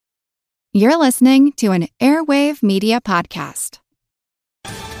You're listening to an Airwave Media Podcast.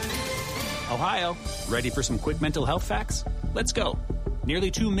 Ohio, ready for some quick mental health facts? Let's go. Nearly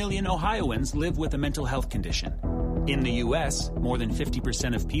 2 million Ohioans live with a mental health condition. In the U.S., more than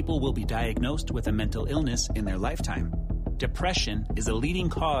 50% of people will be diagnosed with a mental illness in their lifetime. Depression is a leading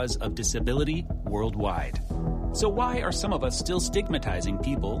cause of disability worldwide. So why are some of us still stigmatizing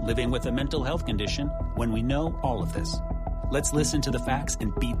people living with a mental health condition when we know all of this? Let's listen to the facts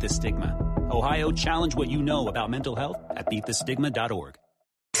and beat the stigma. Ohio, challenge what you know about mental health at beatthestigma.org.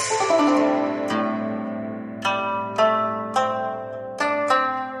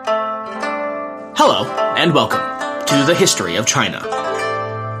 Hello, and welcome to the History of China.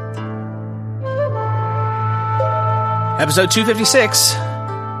 Episode 256,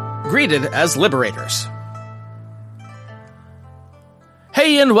 Greeted as Liberators.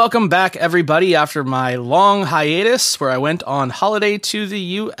 Hey, and welcome back, everybody, after my long hiatus where I went on holiday to the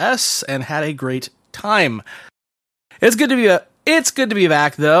U.S. and had a great time. It's good to be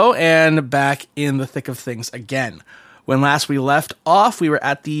back, though, and back in the thick of things again. When last we left off, we were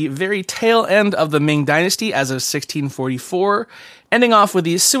at the very tail end of the Ming Dynasty as of 1644, ending off with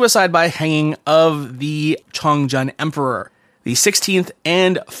the suicide by hanging of the Chongjun Emperor, the 16th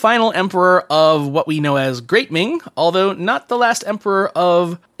and final emperor of what we know as Great Ming, although not the last emperor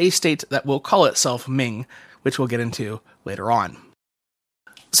of a state that will call itself Ming, which we'll get into later on.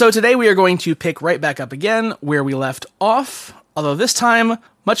 So today we are going to pick right back up again where we left off, although this time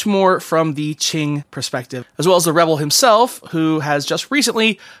much more from the Qing perspective, as well as the rebel himself, who has just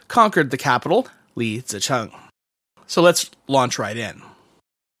recently conquered the capital, Li Zicheng. So let's launch right in.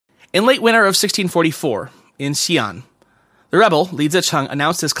 In late winter of 1644, in Xi'an, the rebel, Li Zicheng,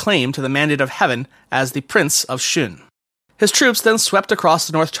 announced his claim to the mandate of heaven as the Prince of Shun. His troops then swept across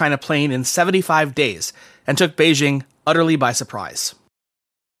the North China Plain in 75 days and took Beijing utterly by surprise.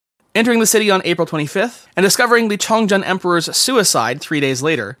 Entering the city on April 25th and discovering the Chongjun Emperor's suicide 3 days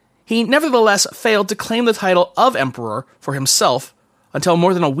later, he nevertheless failed to claim the title of emperor for himself until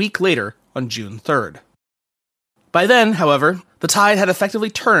more than a week later on June 3rd. By then, however, the tide had effectively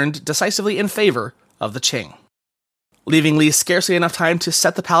turned decisively in favor of the Qing, leaving Li scarcely enough time to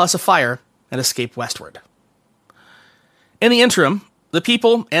set the palace afire and escape westward. In the interim, the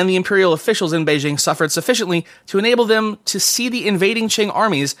people and the imperial officials in Beijing suffered sufficiently to enable them to see the invading Qing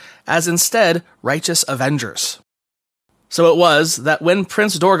armies as instead righteous avengers. So it was that when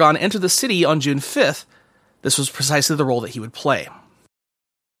Prince Dorgon entered the city on June 5th, this was precisely the role that he would play.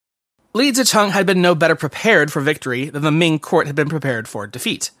 Li Zicheng had been no better prepared for victory than the Ming court had been prepared for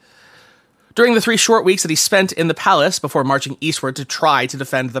defeat. During the 3 short weeks that he spent in the palace before marching eastward to try to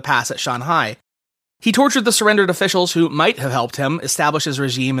defend the pass at Shanhai, he tortured the surrendered officials who might have helped him establish his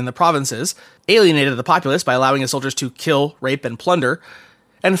regime in the provinces, alienated the populace by allowing his soldiers to kill, rape, and plunder,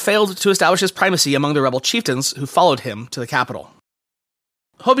 and failed to establish his primacy among the rebel chieftains who followed him to the capital.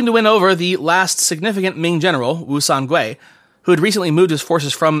 Hoping to win over the last significant Ming general, Wu Sangui, who had recently moved his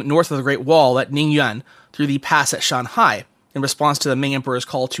forces from north of the Great Wall at Ningyuan through the pass at Shanhai, in response to the Ming Emperor's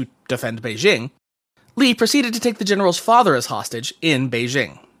call to defend Beijing, Li proceeded to take the general's father as hostage in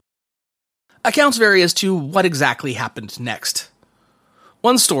Beijing. Accounts vary as to what exactly happened next.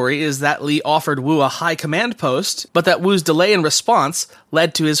 One story is that Li offered Wu a high command post, but that Wu's delay in response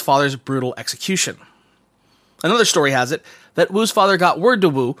led to his father's brutal execution. Another story has it that Wu's father got word to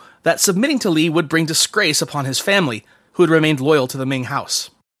Wu that submitting to Li would bring disgrace upon his family, who had remained loyal to the Ming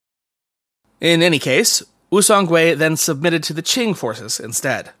house. In any case, Wu Sangui then submitted to the Qing forces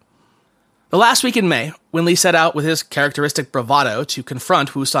instead. The last week in May, when Li set out with his characteristic bravado to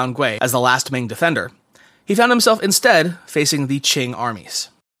confront Wu Sangui as the last Ming defender, he found himself instead facing the Qing armies.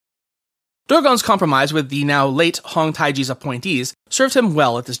 Dorgon's compromise with the now late Hong Taiji's appointees served him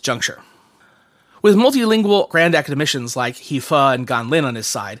well at this juncture. With multilingual grand academicians like He Fe and Gan Lin on his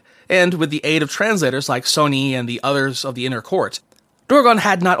side, and with the aid of translators like Soni and the others of the inner court, Dorgon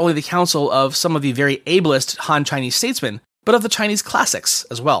had not only the counsel of some of the very ablest Han Chinese statesmen, but of the Chinese classics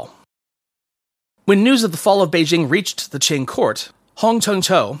as well. When news of the fall of Beijing reached the Qing court, Hong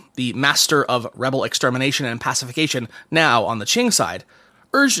Chengchou, the master of rebel extermination and pacification now on the Qing side,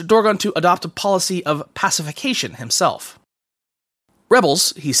 urged Dorgon to adopt a policy of pacification himself.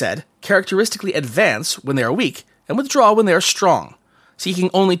 Rebels, he said, characteristically advance when they are weak and withdraw when they are strong, seeking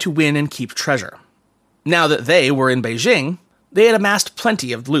only to win and keep treasure. Now that they were in Beijing, they had amassed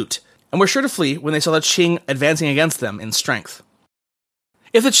plenty of loot, and were sure to flee when they saw the Qing advancing against them in strength.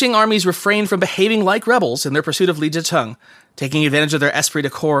 If the Qing armies refrained from behaving like rebels in their pursuit of Li Zicheng, taking advantage of their esprit de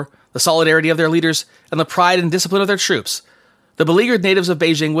corps, the solidarity of their leaders, and the pride and discipline of their troops, the beleaguered natives of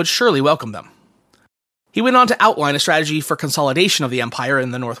Beijing would surely welcome them. He went on to outline a strategy for consolidation of the empire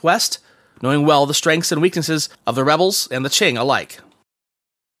in the northwest, knowing well the strengths and weaknesses of the rebels and the Qing alike.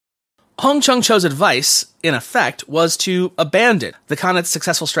 Hong Chung-cho's advice, in effect, was to abandon the Khanate's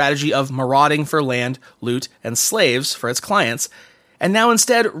successful strategy of marauding for land, loot, and slaves for its clients, and now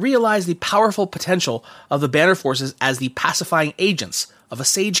instead realize the powerful potential of the Banner forces as the pacifying agents of a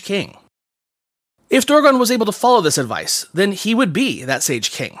sage king. If Dorgon was able to follow this advice, then he would be that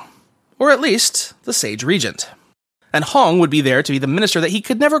sage king, or at least the sage regent. And Hong would be there to be the minister that he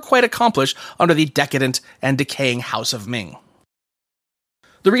could never quite accomplish under the decadent and decaying House of Ming.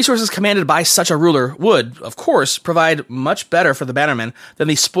 The resources commanded by such a ruler would, of course, provide much better for the bannermen than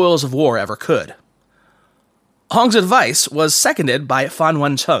the spoils of war ever could. Hong's advice was seconded by Fan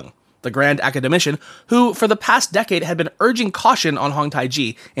Wencheng, the Grand Academician, who for the past decade had been urging caution on Hong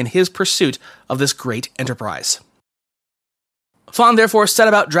Taiji in his pursuit of this great enterprise. Fan therefore set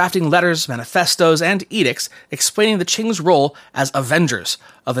about drafting letters, manifestos, and edicts explaining the Qing's role as avengers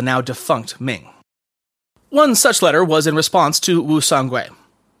of the now defunct Ming. One such letter was in response to Wu Sangui.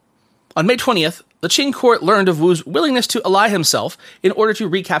 On May 20th, the Qing court learned of Wu's willingness to ally himself in order to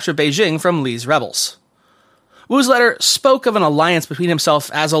recapture Beijing from Li's rebels. Wu's letter spoke of an alliance between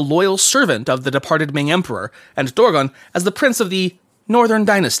himself as a loyal servant of the departed Ming emperor and Dorgon as the prince of the Northern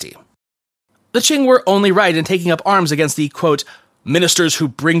Dynasty. The Qing were only right in taking up arms against the, quote, ministers who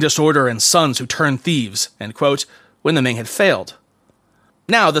bring disorder and sons who turn thieves, end quote, when the Ming had failed.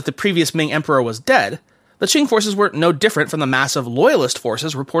 Now that the previous Ming emperor was dead, the Qing forces were no different from the massive loyalist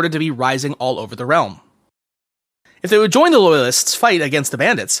forces reported to be rising all over the realm. If they would join the loyalists' fight against the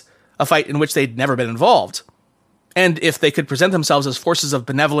bandits, a fight in which they'd never been involved, and if they could present themselves as forces of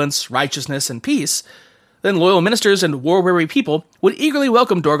benevolence, righteousness, and peace, then loyal ministers and war-weary people would eagerly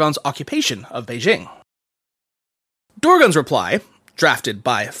welcome Dorgon's occupation of Beijing. Dorgon's reply, drafted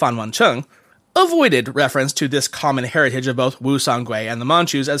by Fan Wencheng, avoided reference to this common heritage of both Wu Sangui and the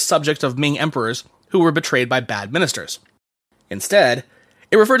Manchus as subjects of Ming emperors who were betrayed by bad ministers. Instead,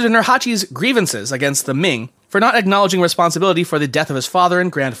 it referred to Nurhaci's grievances against the Ming for not acknowledging responsibility for the death of his father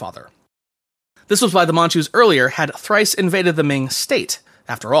and grandfather. This was why the Manchus earlier had thrice invaded the Ming state,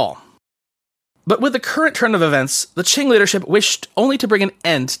 after all. But with the current turn of events, the Qing leadership wished only to bring an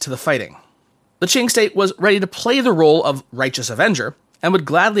end to the fighting. The Qing state was ready to play the role of righteous avenger, and would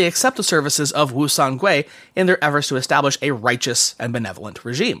gladly accept the services of Wu Sangui in their efforts to establish a righteous and benevolent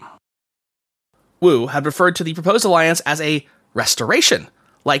regime. Wu had referred to the proposed alliance as a restoration,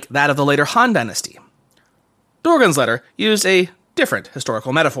 like that of the later Han dynasty. Dorgon's letter used a different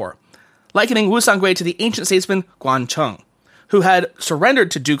historical metaphor, likening Wu Sangui to the ancient statesman Guan Cheng, who had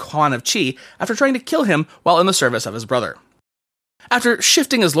surrendered to Duke Huan of Qi after trying to kill him while in the service of his brother. After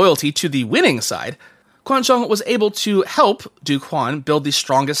shifting his loyalty to the winning side, Guan Cheng was able to help Duke Huan build the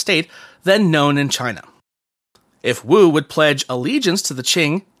strongest state then known in China. If Wu would pledge allegiance to the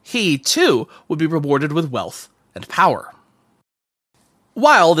Qing, he, too, would be rewarded with wealth and power.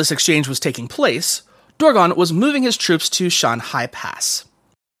 While this exchange was taking place, Dorgon was moving his troops to Shanhai Pass.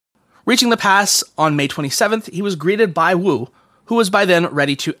 Reaching the pass on May 27th, he was greeted by Wu, who was by then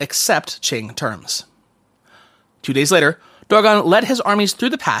ready to accept Qing terms. 2 days later, Dorgon led his armies through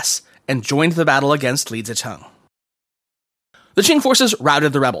the pass and joined the battle against Li Zicheng. The Qing forces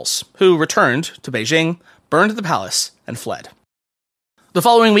routed the rebels, who returned to Beijing, burned the palace, and fled. The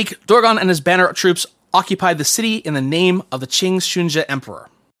following week, Dorgon and his banner troops occupied the city in the name of the Qing Shunzhi emperor.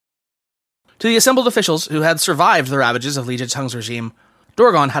 To the assembled officials who had survived the ravages of Li Zicheng's regime,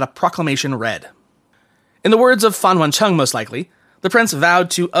 Dorgon had a proclamation read. In the words of Fan Wencheng, most likely, the prince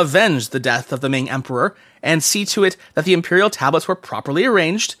vowed to avenge the death of the Ming emperor and see to it that the imperial tablets were properly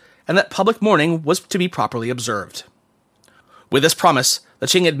arranged and that public mourning was to be properly observed. With this promise, the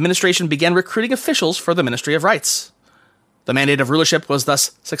Qing administration began recruiting officials for the Ministry of Rights. The mandate of rulership was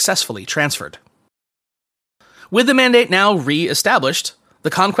thus successfully transferred. With the mandate now re-established,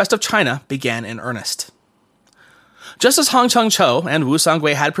 the conquest of China began in earnest. Just as Hong Chung-cho and Wu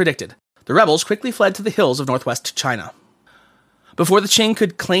Sangui had predicted, the rebels quickly fled to the hills of northwest China. Before the Qing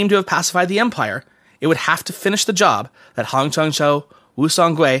could claim to have pacified the empire, it would have to finish the job that Hong Chung-cho, Wu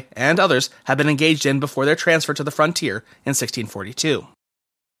Sangui, and others had been engaged in before their transfer to the frontier in 1642.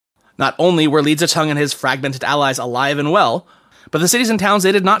 Not only were Li Zicheng and his fragmented allies alive and well, but the cities and towns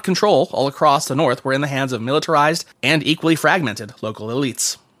they did not control all across the north were in the hands of militarized and equally fragmented local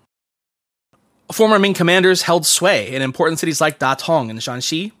elites. Former Ming commanders held sway in important cities like Datong in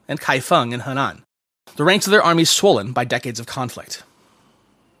Shanxi and Kaifeng in Henan, the ranks of their armies swollen by decades of conflict.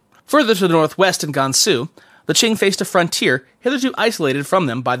 Further to the northwest in Gansu, the Qing faced a frontier hitherto isolated from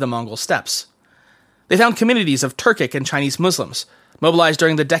them by the Mongol steppes. They found communities of Turkic and Chinese Muslims, mobilized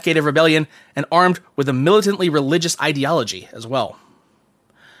during the Decade of Rebellion and armed with a militantly religious ideology as well.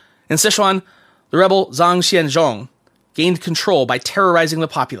 In Sichuan, the rebel Zhang Xianzhong gained control by terrorizing the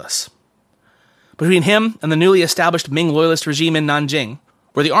populace. Between him and the newly established Ming loyalist regime in Nanjing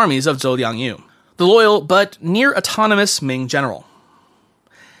were the armies of Zhou Liangyu, the loyal but near-autonomous Ming general.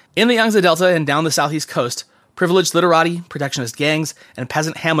 In the Yangtze Delta and down the southeast coast, privileged literati, protectionist gangs, and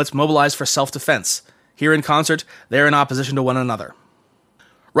peasant hamlets mobilized for self-defense. Here in concert, there in opposition to one another.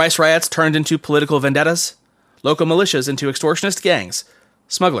 Rice riots turned into political vendettas, local militias into extortionist gangs,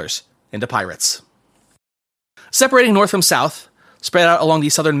 smugglers into pirates. Separating north from south, spread out along the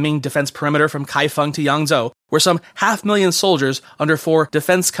southern Ming defense perimeter from Kaifeng to Yangzhou, were some 500,000 soldiers under 4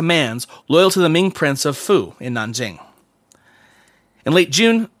 defense commands loyal to the Ming Prince of Fu in Nanjing. In late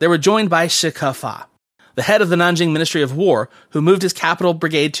June, they were joined by Shi Kefa, the head of the Nanjing Ministry of War, who moved his capital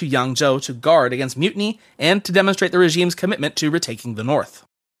brigade to Yangzhou to guard against mutiny and to demonstrate the regime's commitment to retaking the north.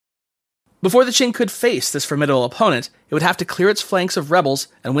 Before the Qing could face this formidable opponent, it would have to clear its flanks of rebels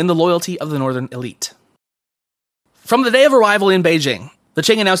and win the loyalty of the northern elite. From the day of arrival in Beijing, the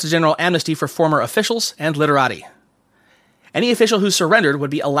Qing announced a general amnesty for former officials and literati. Any official who surrendered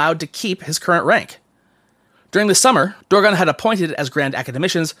would be allowed to keep his current rank. During the summer, Dorgan had appointed as Grand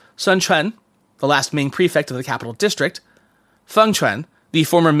Academicians Sun Quan, the last Ming prefect of the capital district, Feng Quan, the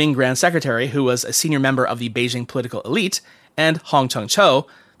former Ming Grand Secretary who was a senior member of the Beijing political elite, and Hong Cheng-cho,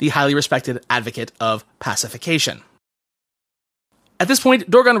 the highly respected advocate of pacification. At this point,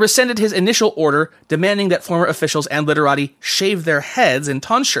 Dorgan rescinded his initial order demanding that former officials and literati shave their heads in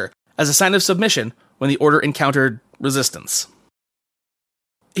tonsure as a sign of submission when the order encountered resistance.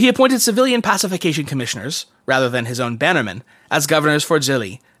 He appointed civilian pacification commissioners, rather than his own bannermen, as governors for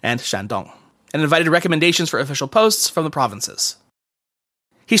Zhili and Shandong, and invited recommendations for official posts from the provinces.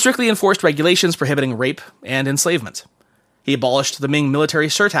 He strictly enforced regulations prohibiting rape and enslavement. He abolished the Ming military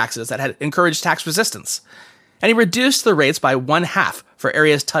surtaxes that had encouraged tax resistance, and he reduced the rates by 1/2 for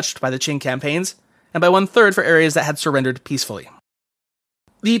areas touched by the Qing campaigns, and by 1/3 for areas that had surrendered peacefully.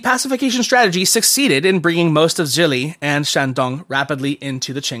 The pacification strategy succeeded in bringing most of Zhili and Shandong rapidly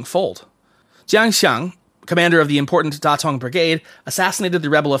into the Qing fold. Jiang Xiang, commander of the important Datong Brigade, assassinated the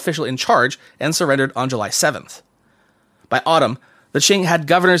rebel official in charge and surrendered on July 7th. By autumn, the Qing had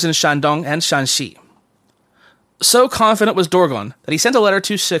governors in Shandong and Shanxi. So confident was Dorgan that he sent a letter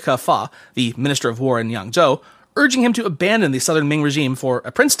to Shi Kefa, the Minister of War in Yangzhou, urging him to abandon the southern Ming regime for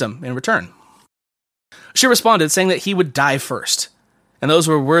a princedom in return. Shi responded saying that he would die first, and those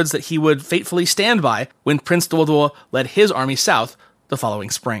were words that he would faithfully stand by when Prince Duoduo led his army south the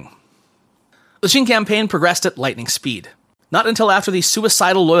following spring. The Qing campaign progressed at lightning speed. Not until after the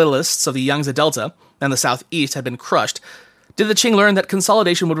suicidal loyalists of the Yangtze Delta and the southeast had been crushed did the Qing learn that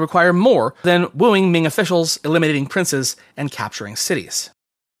consolidation would require more than wooing Ming officials, eliminating princes, and capturing cities.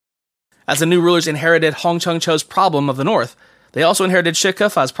 As the new rulers inherited Hong Cheng-cho's problem of the north, they also inherited Shi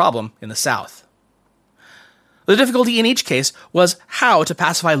Kefa's problem in the south. The difficulty in each case was how to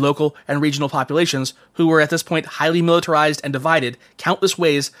pacify local and regional populations who were at this point highly militarized and divided countless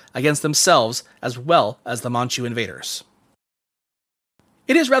ways against themselves as well as the Manchu invaders.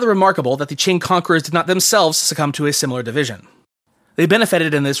 It is rather remarkable that the Qing conquerors did not themselves succumb to a similar division. They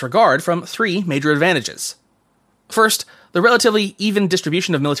benefited in this regard from 3 major advantages. First, the relatively even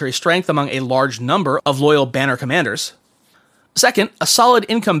distribution of military strength among a large number of loyal banner commanders. Second, a solid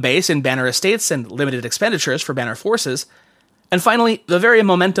income base in banner estates and limited expenditures for banner forces. And finally, the very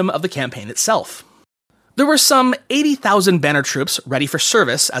momentum of the campaign itself. There were some 80,000 banner troops ready for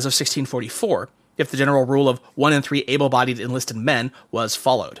service as of 1644, if the general rule of 1 in 3 able-bodied enlisted men was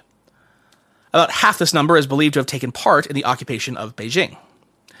followed. About half this number is believed to have taken part in the occupation of Beijing.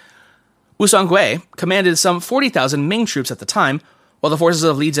 Wu Songui commanded some 40,000 Ming troops at the time, while the forces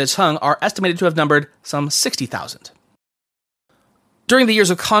of Li Zicheng are estimated to have numbered some 60,000. During the years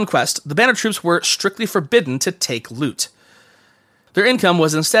of conquest, the banner troops were strictly forbidden to take loot. Their income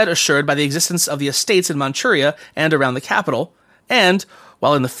was instead assured by the existence of the estates in Manchuria and around the capital, and,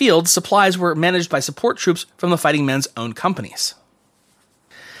 while in the field, supplies were managed by support troops from the fighting men's own companies.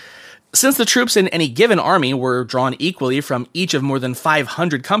 Since the troops in any given army were drawn equally from each of more than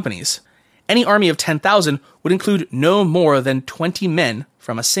 500 companies, any army of 10,000 would include no more than 20 men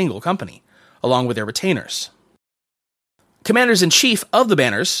from a single company, along with their retainers. Commanders-in-chief of the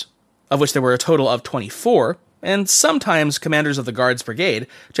banners, of which there were a total of 24, and sometimes commanders of the Guards Brigade,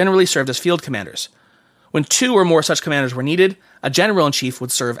 generally served as field commanders. When 2 or more such commanders were needed, a general-in-chief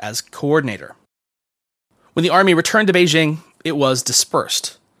would serve as coordinator. When the army returned to Beijing, it was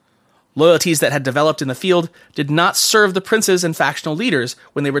dispersed. Loyalties that had developed in the field did not serve the princes and factional leaders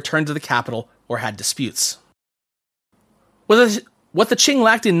when they returned to the capital or had disputes. What the Qing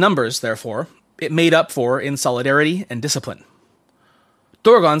lacked in numbers, therefore, it made up for in solidarity and discipline.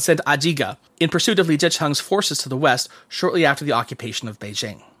 Dorgon sent Ajiga in pursuit of Li Zhicheng's forces to the west shortly after the occupation of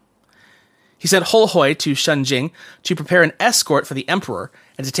Beijing. He sent Holhoi to Shenjing to prepare an escort for the emperor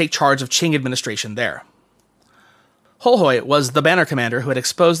and to take charge of Qing administration there. Holhoi was the banner commander who had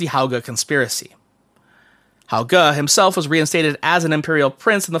exposed the Hauge conspiracy. Hauge himself was reinstated as an imperial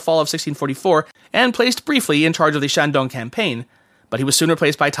prince in the fall of 1644 and placed briefly in charge of the Shandong campaign, but he was soon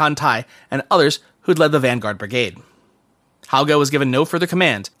replaced by Tan Tai and others who'd led the vanguard brigade. Hauge was given no further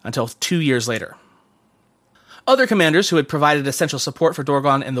command until 2 years later. Other commanders who had provided essential support for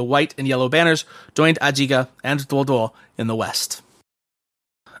Dorgon in the white and yellow banners joined Ajiga and Duoduo in the west.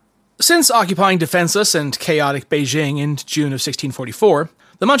 Since occupying defenseless and chaotic Beijing in June of 1644,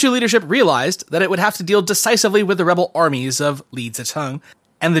 the Manchu leadership realized that it would have to deal decisively with the rebel armies of Li Zicheng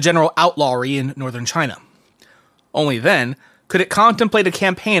and the general outlawry in northern China. Only then could it contemplate a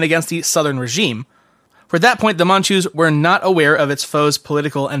campaign against the southern regime. For at that point, the Manchus were not aware of its foe's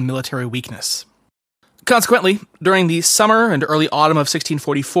political and military weakness. Consequently, during the summer and early autumn of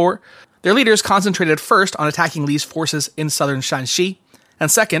 1644, their leaders concentrated first on attacking Li's forces in southern Shanxi, and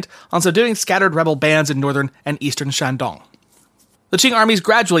second on subduing scattered rebel bands in northern and eastern Shandong. The Qing armies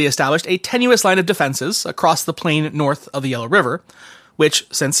gradually established a tenuous line of defenses across the plain north of the Yellow River, which,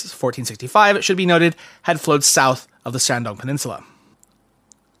 since 1465, it should be noted, had flowed south of the Shandong Peninsula.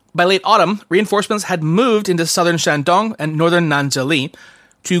 By late autumn, reinforcements had moved into southern Shandong and northern Nanjili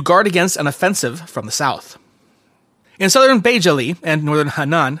to guard against an offensive from the south. In southern Beijing and northern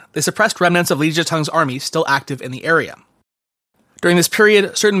Henan, they suppressed remnants of Li Zhicheng's army still active in the area. During this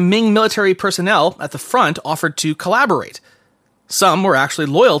period, certain Ming military personnel at the front offered to collaborate. Some were actually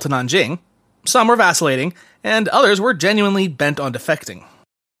loyal to Nanjing, some were vacillating, and others were genuinely bent on defecting.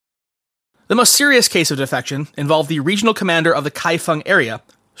 The most serious case of defection involved the regional commander of the Kaifeng area,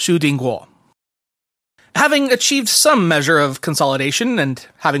 Xu Dingguo. Having achieved some measure of consolidation and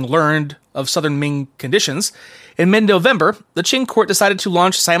having learned of southern Ming conditions, in mid-November, the Qing court decided to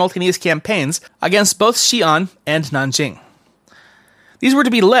launch simultaneous campaigns against both Xi'an and Nanjing. These were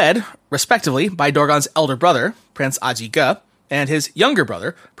to be led, respectively, by Dorgon's elder brother, Prince Ajiga, and his younger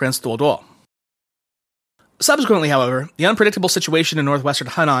brother, Prince Duoduo. Subsequently, however, the unpredictable situation in northwestern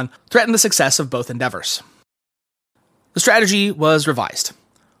Henan threatened the success of both endeavors. The strategy was revised.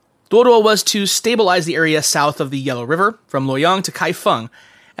 Duoduo was to stabilize the area south of the Yellow River, from Luoyang to Kaifeng,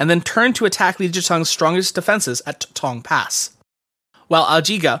 and then turn to attack Li Zhicheng's strongest defenses at Tong Pass, while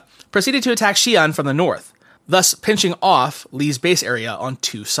Ajiga proceeded to attack Xi'an from the north, thus pinching off Li's base area on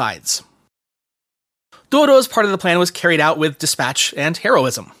two sides. Duoduo's part of the plan was carried out with dispatch and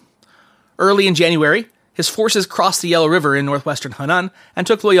heroism. Early in January, his forces crossed the Yellow River in northwestern Henan and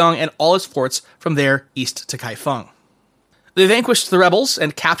took Luoyang and all its forts from there east to Kaifeng. They vanquished the rebels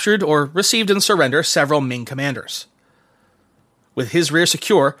and captured or received in surrender several Ming commanders. With his rear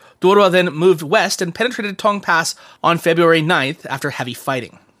secure, Duoduo then moved west and penetrated Tong Pass on February 9th after heavy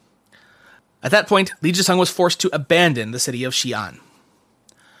fighting. At that point, Li Zhicheng was forced to abandon the city of Xi'an.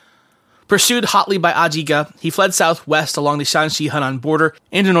 Pursued hotly by Ajiga, he fled southwest along the Shanxi-Henan border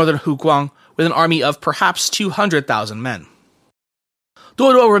into northern Huguang with an army of perhaps 200,000 men.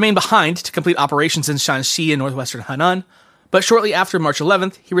 Duoduo remained behind to complete operations in Shanxi and northwestern Henan, but shortly after March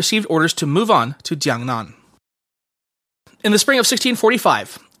 11th, he received orders to move on to Jiangnan. In the spring of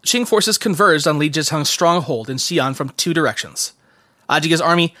 1645, Qing forces converged on Li Zhicheng's stronghold in Xi'an from two directions. Ajiga's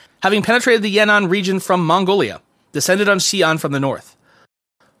army, having penetrated the Yan'an region from Mongolia, descended on Xi'an from the north.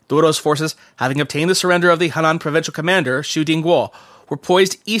 Duoduo's forces, having obtained the surrender of the Henan provincial commander, Xu Dingguo, were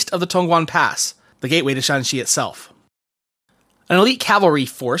poised east of the Tongguan Pass, the gateway to Shanxi itself. An elite cavalry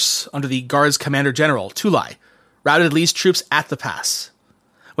force, under the Guards Commander General, Tulai, routed Li's troops at the pass.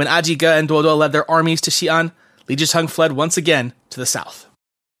 When Ajiga and Duoduo led their armies to Xi'an, Li Zhicheng fled once again to the south.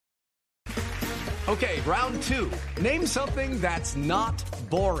 Okay, round two. Name something that's not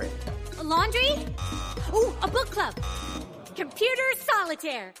boring. A laundry? Ooh, a book club. Computer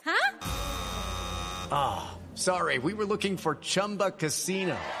solitaire, huh? Ah, sorry, we were looking for Chumba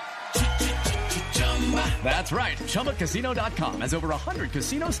Casino. That's right. ChumbaCasino.com has over 100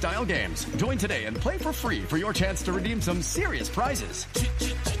 casino-style games. Join today and play for free for your chance to redeem some serious prizes.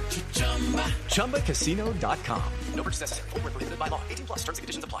 ChumbaCasino.com. No purchase necessary. Void where prohibited by law. 18+ terms and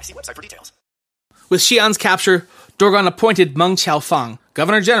conditions apply. See website for details. With Xi'an's capture, Dorgon appointed Meng Qiaofang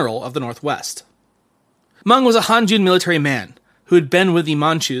Governor-General of the Northwest. Meng was a Hanjun military man who had been with the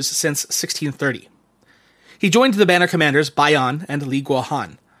Manchus since 1630. He joined the banner commanders Baiyan and Li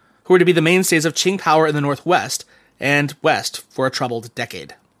Guohan, who were to be the mainstays of Qing power in the northwest and west for a troubled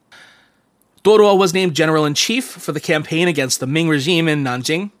decade. Duoduo was named general-in-chief for the campaign against the Ming regime in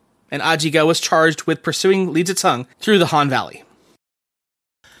Nanjing, and Ajiga was charged with pursuing Li Zhicheng through the Han Valley.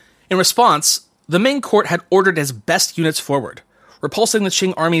 In response, the Ming court had ordered its best units forward, repulsing the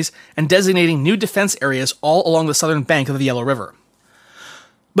Qing armies and designating new defense areas all along the southern bank of the Yellow River.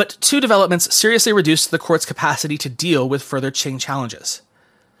 But two developments seriously reduced the court's capacity to deal with further Qing challenges: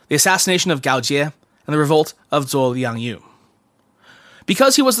 the assassination of Gao Jie and the revolt of Zhuo Liangyu.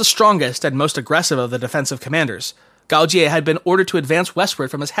 Because he was the strongest and most aggressive of the defensive commanders, Gao Jie had been ordered to advance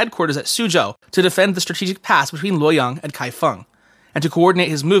westward from his headquarters at Suzhou to defend the strategic pass between Luoyang and Kaifeng, and to coordinate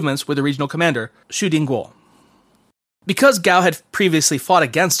his movements with the regional commander, Xu Dingguo. Because Gao had previously fought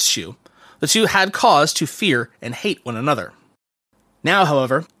against Xu, the two had cause to fear and hate one another. Now,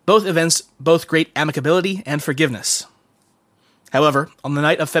 however, both evinced both great amicability and forgiveness. However, on the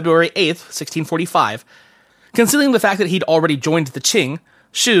night of February 8th, 1645, concealing the fact that he'd already joined the Qing,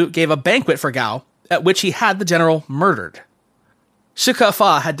 Xu gave a banquet for Gao, at which he had the general murdered. Shi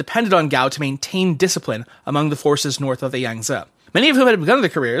Kefa had depended on Gao to maintain discipline among the forces north of the Yangtze, many of whom had begun their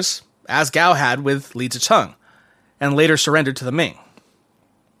careers, as Gao had with Li Zicheng, and later surrendered to the Ming.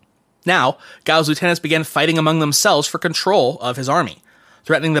 Now, Gao's lieutenants began fighting among themselves for control of his army,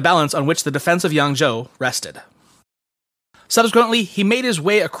 threatening the balance on which the defense of Yangzhou rested. Subsequently, he made his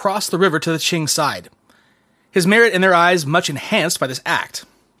way across the river to the Qing side, his merit in their eyes much enhanced by this act.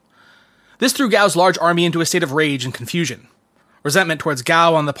 This threw Gao's large army into a state of rage and confusion. Resentment towards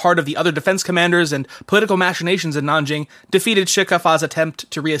Gao on the part of the other defense commanders and political machinations in Nanjing defeated Shi Kefa's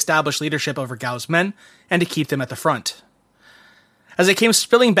attempt to re-establish leadership over Gao's men and to keep them at the front. As they came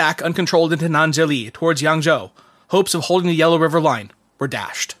spilling back uncontrolled into Nanjili towards Yangzhou, hopes of holding the Yellow River line were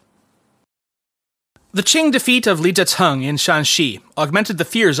dashed. The Qing defeat of Li Zicheng in Shanxi augmented the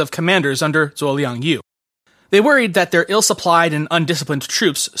fears of commanders under Zhuo Liangyu. They worried that their ill-supplied and undisciplined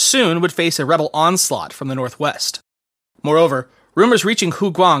troops soon would face a rebel onslaught from the northwest. Moreover, rumors reaching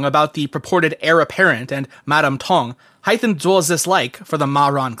Hu Guang about the purported heir apparent and Madame Tong heightened Zhuo's dislike for the Ma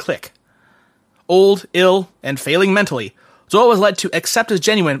Ran clique. Old, ill, and failing mentally, Zhuo was led to accept as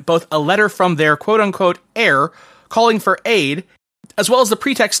genuine both a letter from their quote-unquote heir calling for aid, as well as the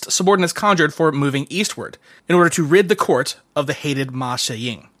pretext subordinates conjured for moving eastward, in order to rid the court of the hated Ma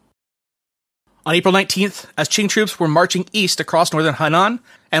Shiying. On April 19th, as Qing troops were marching east across northern Henan,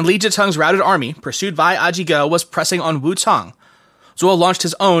 and Li Zicheng's routed army, pursued by Ajige, was pressing on Wuchang, Zhuo launched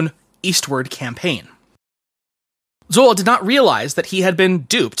his own eastward campaign. Zhuo did not realize that he had been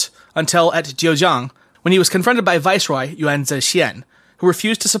duped until at Jiujiang, when he was confronted by Viceroy Yuan Zhexian, who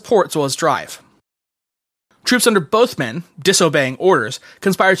refused to support Zhuo's drive. Troops under both men, disobeying orders,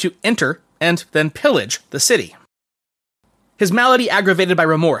 conspired to enter and then pillage the city. His malady aggravated by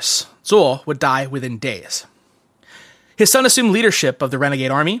remorse, Zhuo would die within days. His son assumed leadership of the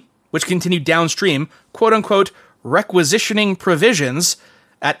renegade army, which continued downstream, quote-unquote, requisitioning provisions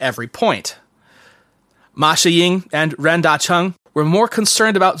at every point. Ma Shiying and Ren Dacheng were more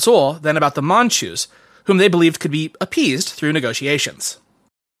concerned about Zhuo than about the Manchus, whom they believed could be appeased through negotiations.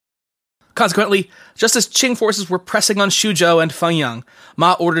 Consequently, just as Qing forces were pressing on Xuzhou and Fengyang,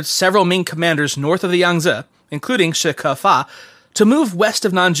 Ma ordered several Ming commanders north of the Yangtze, including Shi Kefa, to move west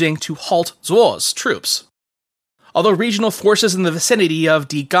of Nanjing to halt Zhuo's troops. Although regional forces in the vicinity of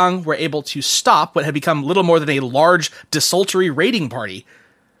Digang were able to stop what had become little more than a large, desultory raiding party,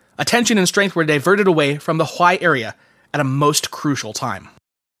 attention and strength were diverted away from the Huai area at a most crucial time.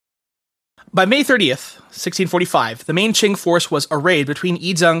 By May 30th, 1645, the main Qing force was arrayed between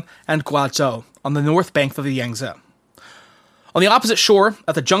Yizheng and Guazhou on the north bank of the Yangtze. On the opposite shore,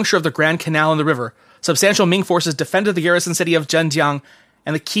 at the juncture of the Grand Canal and the river, substantial Ming forces defended the garrison city of Zhenjiang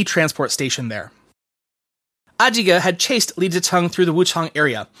and the key transport station there. Ajige had chased Li Zicheng through the Wuchang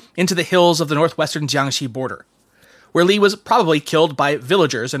area into the hills of the northwestern Jiangxi border, where Li was probably killed by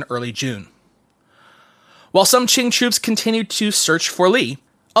villagers in early June. While some Qing troops continued to search for Li,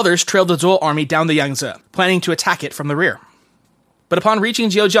 others trailed the Zhuo army down the Yangtze, planning to attack it from the rear. But upon reaching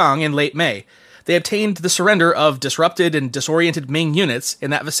Jiujiang in late May, they obtained the surrender of disrupted and disoriented Ming units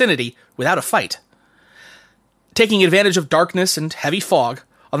in that vicinity without a fight. Taking advantage of darkness and heavy fog,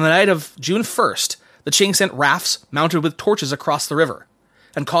 on the night of June 1st, the Qing sent rafts mounted with torches across the river,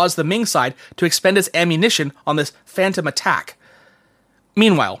 and caused the Ming side to expend its ammunition on this phantom attack.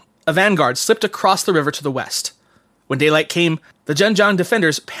 Meanwhile, a vanguard slipped across the river to the west. When daylight came, the Zhenjiang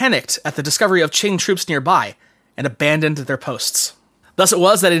defenders panicked at the discovery of Qing troops nearby and abandoned their posts. Thus it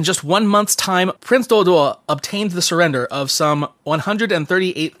was that in just 1 month's time, Prince Doduo obtained the surrender of some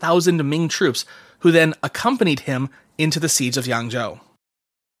 138,000 Ming troops, who then accompanied him into the siege of Yangzhou.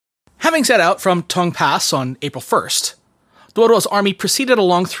 Having set out from Tong Pass on April 1st, Duoduo's army proceeded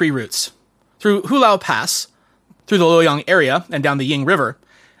along 3 routes: through Hulao Pass, through the Luoyang area and down the Ying River,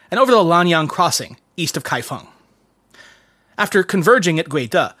 and over the Lanyang Crossing, east of Kaifeng. After converging at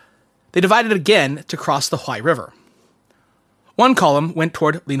Guide, they divided again to cross the Huai River. One column went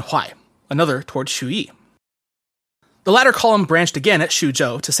toward Linhuai, another toward Shuyi. The latter column branched again at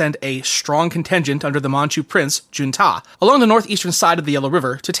Shuzhou to send a strong contingent under the Manchu prince Junta along the northeastern side of the Yellow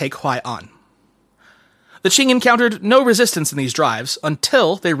River to take Huai'an. The Qing encountered no resistance in these drives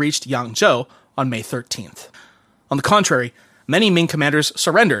until they reached Yangzhou on May 13th. On the contrary, many Ming commanders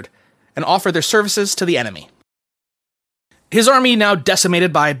surrendered and offered their services to the enemy. His army now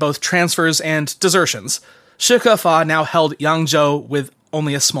decimated by both transfers and desertions, Shi Kefa now held Yangzhou with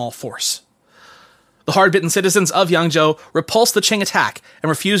only a small force. The hard-bitten citizens of Yangzhou repulsed the Qing attack and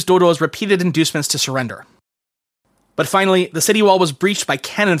refused Dodo's repeated inducements to surrender. But finally, the city wall was breached by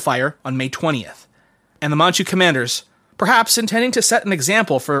cannon fire on May 20th, and the Manchu commanders, perhaps intending to set an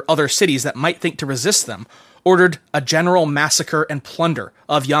example for other cities that might think to resist them, ordered a general massacre and plunder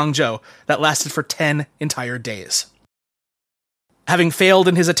of Yangzhou that lasted for 10 entire days. Having failed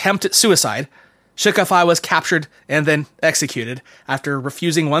in his attempt at suicide, Shi Kefa was captured and then executed after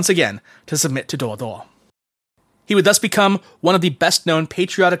refusing once again to submit to Dodo. He would thus become one of the best-known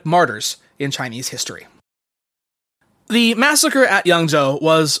patriotic martyrs in Chinese history. The massacre at Yangzhou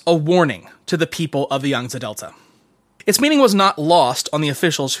was a warning to the people of the Yangtze Delta. Its meaning was not lost on the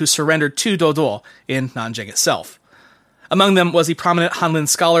officials who surrendered to Dodo in Nanjing itself. Among them was the prominent Hanlin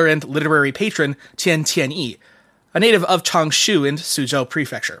scholar and literary patron Tian Tianyi, a native of Changshu in Suzhou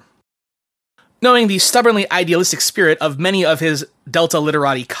Prefecture. Knowing the stubbornly idealistic spirit of many of his Delta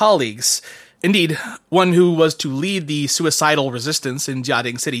literati colleagues, indeed, one who was to lead the suicidal resistance in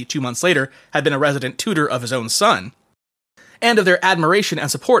Jiading City 2 months later had been a resident tutor of his own son, and of their admiration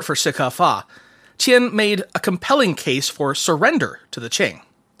and support for Shi Kefa, Tian made a compelling case for surrender to the Qing.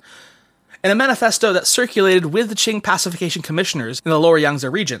 In a manifesto that circulated with the Qing pacification commissioners in the lower Yangtze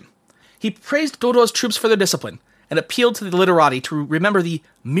region, he praised Dodo's troops for their discipline and appealed to the literati to remember the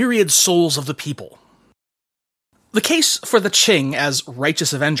myriad souls of the people. The case for the Qing as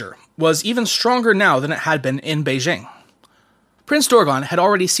righteous avenger was even stronger now than it had been in Beijing. Prince Dorgan had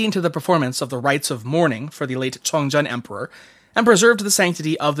already seen to the performance of the rites of mourning for the late Chongzhen emperor and preserved the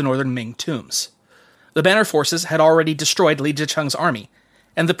sanctity of the northern Ming tombs. The Banner forces had already destroyed Li Zicheng's army,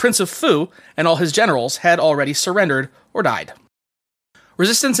 and the Prince of Fu and all his generals had already surrendered or died.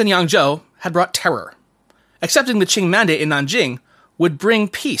 Resistance in Yangzhou had brought terror. Accepting the Qing mandate in Nanjing would bring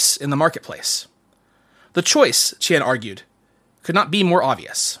peace in the marketplace. The choice, Qian argued, could not be more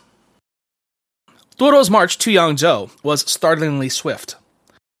obvious. Dodo's march to Yangzhou was startlingly swift.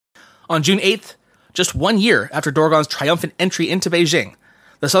 On June 8th, just 1 year after Dorgan's triumphant entry into Beijing,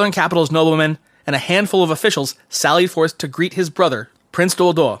 the southern capital's noblemen and a handful of officials sallied forth to greet his brother, Prince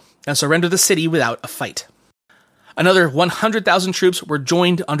Dodo, and surrender the city without a fight. Another 100,000 troops were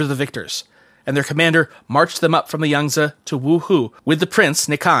joined under the victors, and their commander marched them up from the Yangtze to Wuhu with the prince,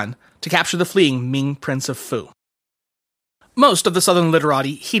 Nikan, to capture the fleeing Ming Prince of Fu. Most of the southern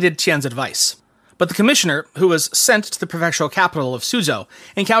literati heeded Qian's advice, but the commissioner, who was sent to the prefectural capital of Suzhou,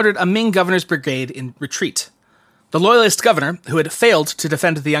 encountered a Ming governor's brigade in retreat. The loyalist governor, who had failed to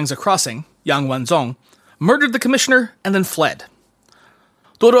defend the Yangtze crossing, Yang Wenzong, murdered the commissioner and then fled.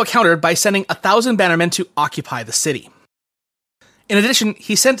 Dodo countered by sending 1,000 bannermen to occupy the city. In addition,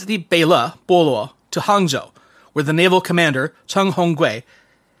 he sent the Beile, Boluo, to Hangzhou, where the naval commander, Cheng Hongui,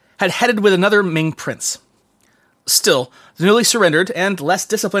 had headed with another Ming prince. Still, the newly surrendered and less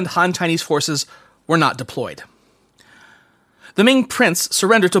disciplined Han Chinese forces were not deployed. The Ming prince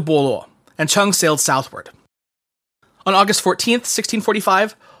surrendered to Boluo, and Cheng sailed southward. On August 14th,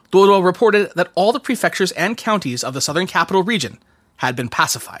 1645, Dodo reported that all the prefectures and counties of the southern capital region had been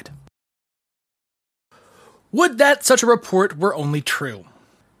pacified. Would that such a report were only true.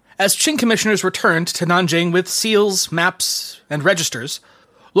 As Qing commissioners returned to Nanjing with seals, maps, and registers,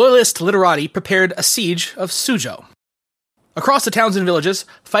 loyalist literati prepared a siege of Suzhou. Across the towns and villages,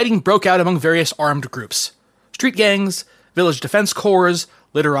 fighting broke out among various armed groups: street gangs, village defense corps,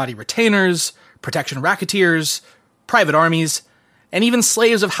 literati retainers, protection racketeers, private armies, and even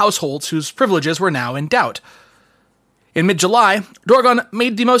slaves of households whose privileges were now in doubt. In mid-July, Dorgan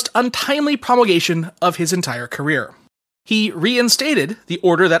made the most untimely promulgation of his entire career. He reinstated the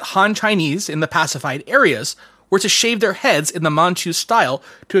order that Han Chinese in the pacified areas were to shave their heads in the Manchu style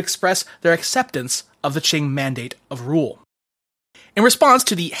to express their acceptance of the Qing mandate of rule. In response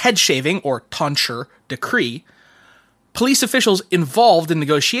to the head-shaving, or tonsure, decree, police officials involved in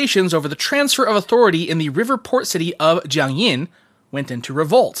negotiations over the transfer of authority in the river port city of Jiangyin went into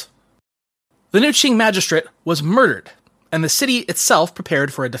revolt. The new Qing magistrate was murdered, and the city itself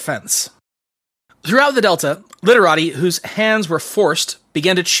prepared for a defense. Throughout the Delta, literati whose hands were forced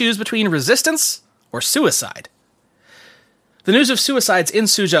began to choose between resistance or suicide. The news of suicides in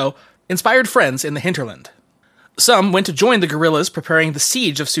Suzhou inspired friends in the hinterland. Some went to join the guerrillas preparing the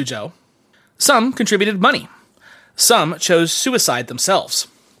siege of Suzhou. Some contributed money. Some chose suicide themselves.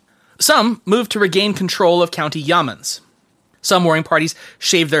 Some moved to regain control of county yamens. Some warring parties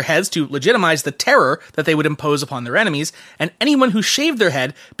shaved their heads to legitimize the terror that they would impose upon their enemies, and anyone who shaved their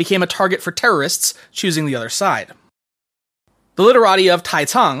head became a target for terrorists choosing the other side. The literati of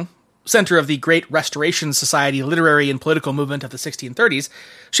Taicang, center of the Great Restoration Society literary and political movement of the 1630s,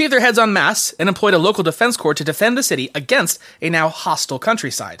 shaved their heads en masse and employed a local defense corps to defend the city against a now hostile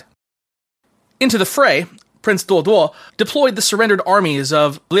countryside. Into the fray, Prince Duoduo deployed the surrendered armies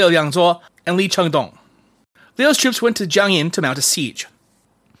of Liu Liangzuo and Li Chengdong. Liu's troops went to Jiangyin to mount a siege.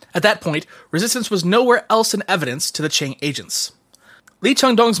 At that point, resistance was nowhere else in evidence to the Qing agents. Li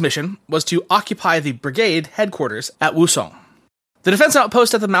Chengdong's mission was to occupy the brigade headquarters at Wusong, the defense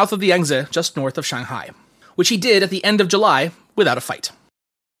outpost at the mouth of the Yangtze just north of Shanghai, which he did at the end of July without a fight.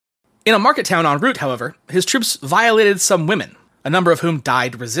 In a market town en route, however, his troops violated some women, a number of whom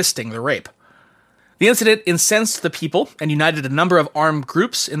died resisting the rape. The incident incensed the people and united a number of armed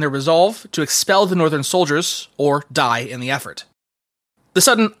groups in their resolve to expel the northern soldiers or die in the effort. The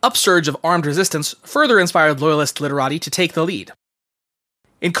sudden upsurge of armed resistance further inspired loyalist literati to take the lead.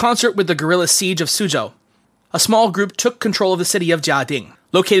 In concert with the guerrilla siege of Suzhou, a small group took control of the city of Jiading,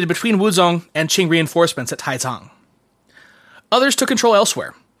 located between Wuzhong and Qing reinforcements at Taicang. Others took control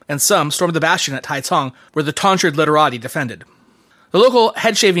elsewhere, and some stormed the bastion at Taicang where the tonsured literati defended. The local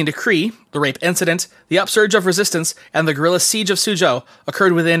head-shaving decree, the rape incident, the upsurge of resistance, and the guerrilla siege of Suzhou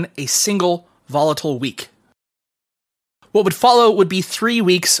occurred within a single volatile week. What would follow would be 3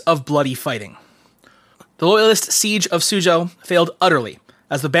 weeks of bloody fighting. The loyalist siege of Suzhou failed utterly,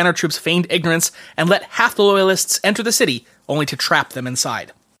 as the banner troops feigned ignorance and let half the loyalists enter the city, only to trap them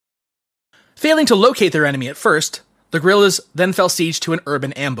inside. Failing to locate their enemy at first, the guerrillas then fell siege to an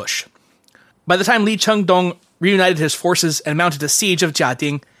urban ambush. By the time Li Chengdong reunited his forces and mounted a siege of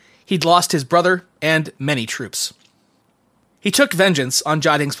Jiading, he'd lost his brother and many troops. He took vengeance on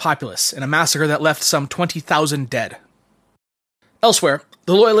Jiading's populace in a massacre that left some 20,000 dead. Elsewhere,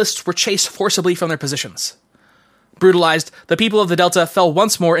 the loyalists were chased forcibly from their positions. Brutalized, the people of the Delta fell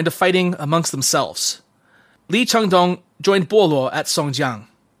once more into fighting amongst themselves. Li Chengdong joined Boluo at Songjiang,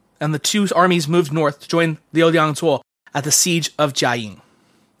 and the two armies moved north to join Liu Liangzuo at the siege of Jiaying.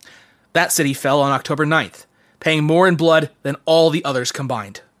 That city fell on October 9th, paying more in blood than all the others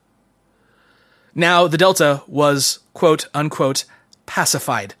combined. Now the Delta was, quote-unquote,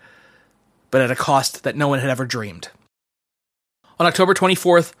 pacified, but at a cost that no one had ever dreamed. On October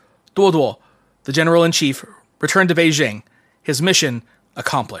 24th, Duoduo, the general-in-chief, returned to Beijing, his mission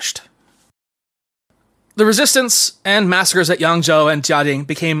accomplished. The resistance and massacres at Yangzhou and Jiading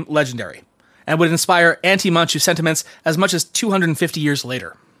became legendary, and would inspire anti-Manchu sentiments as much as 250 years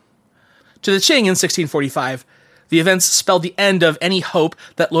later. To the Qing in 1645, the events spelled the end of any hope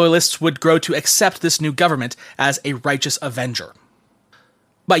that loyalists would grow to accept this new government as a righteous avenger.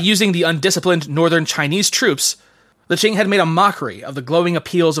 By using the undisciplined northern Chinese troops, the Qing had made a mockery of the glowing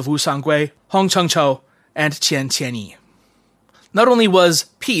appeals of Wu Sangui, Hong Chengchou, and Qian Qianyi. Not only was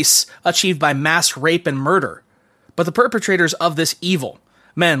peace achieved by mass rape and murder, but the perpetrators of this evil,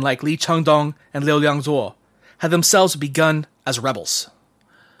 men like Li Chengdong and Liu Liangzuo, had themselves begun as rebels.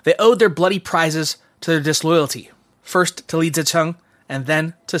 They owed their bloody prizes to their disloyalty, first to Li Zicheng and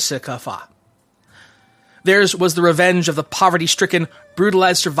then to Sika Fa. Theirs was the revenge of the poverty-stricken,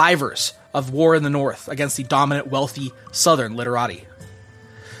 brutalized survivors of war in the north against the dominant, wealthy southern literati.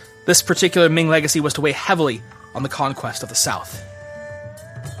 This particular Ming legacy was to weigh heavily on the conquest of the south.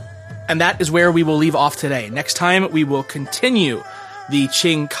 And that is where we will leave off today. Next time, we will continue the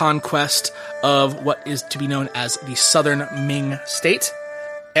Qing conquest of what is to be known as the southern Ming state,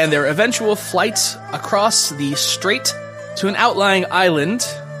 and their eventual flight across the strait to an outlying island,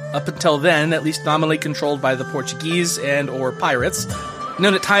 up until then at least nominally controlled by the Portuguese and or pirates,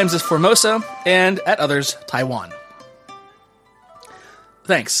 known at times as Formosa and at others Taiwan.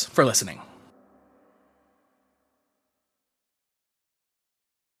 Thanks for listening.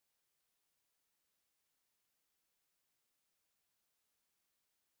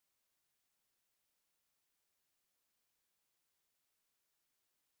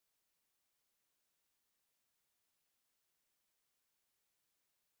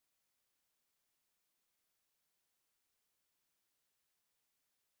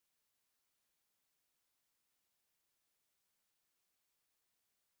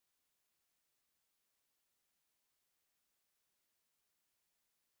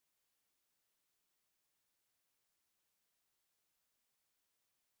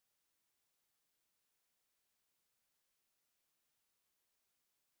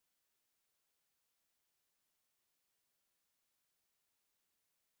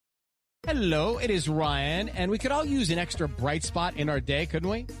 Hello, it is Ryan, and we could all use an extra bright spot in our day, couldn't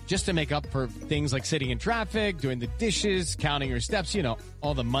we? Just to make up for things like sitting in traffic, doing the dishes, counting your steps, you know,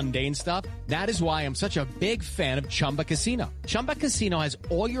 all the mundane stuff. That is why I'm such a big fan of Chumba Casino. Chumba Casino has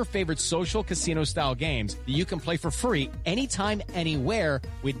all your favorite social casino-style games that you can play for free anytime, anywhere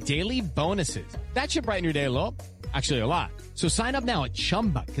with daily bonuses. That should brighten your day a little. Actually, a lot. So sign up now at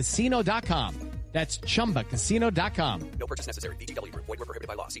ChumbaCasino.com. That's ChumbaCasino.com. No purchase necessary. VGW Group. Void where prohibited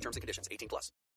by law. See terms and conditions. 18+.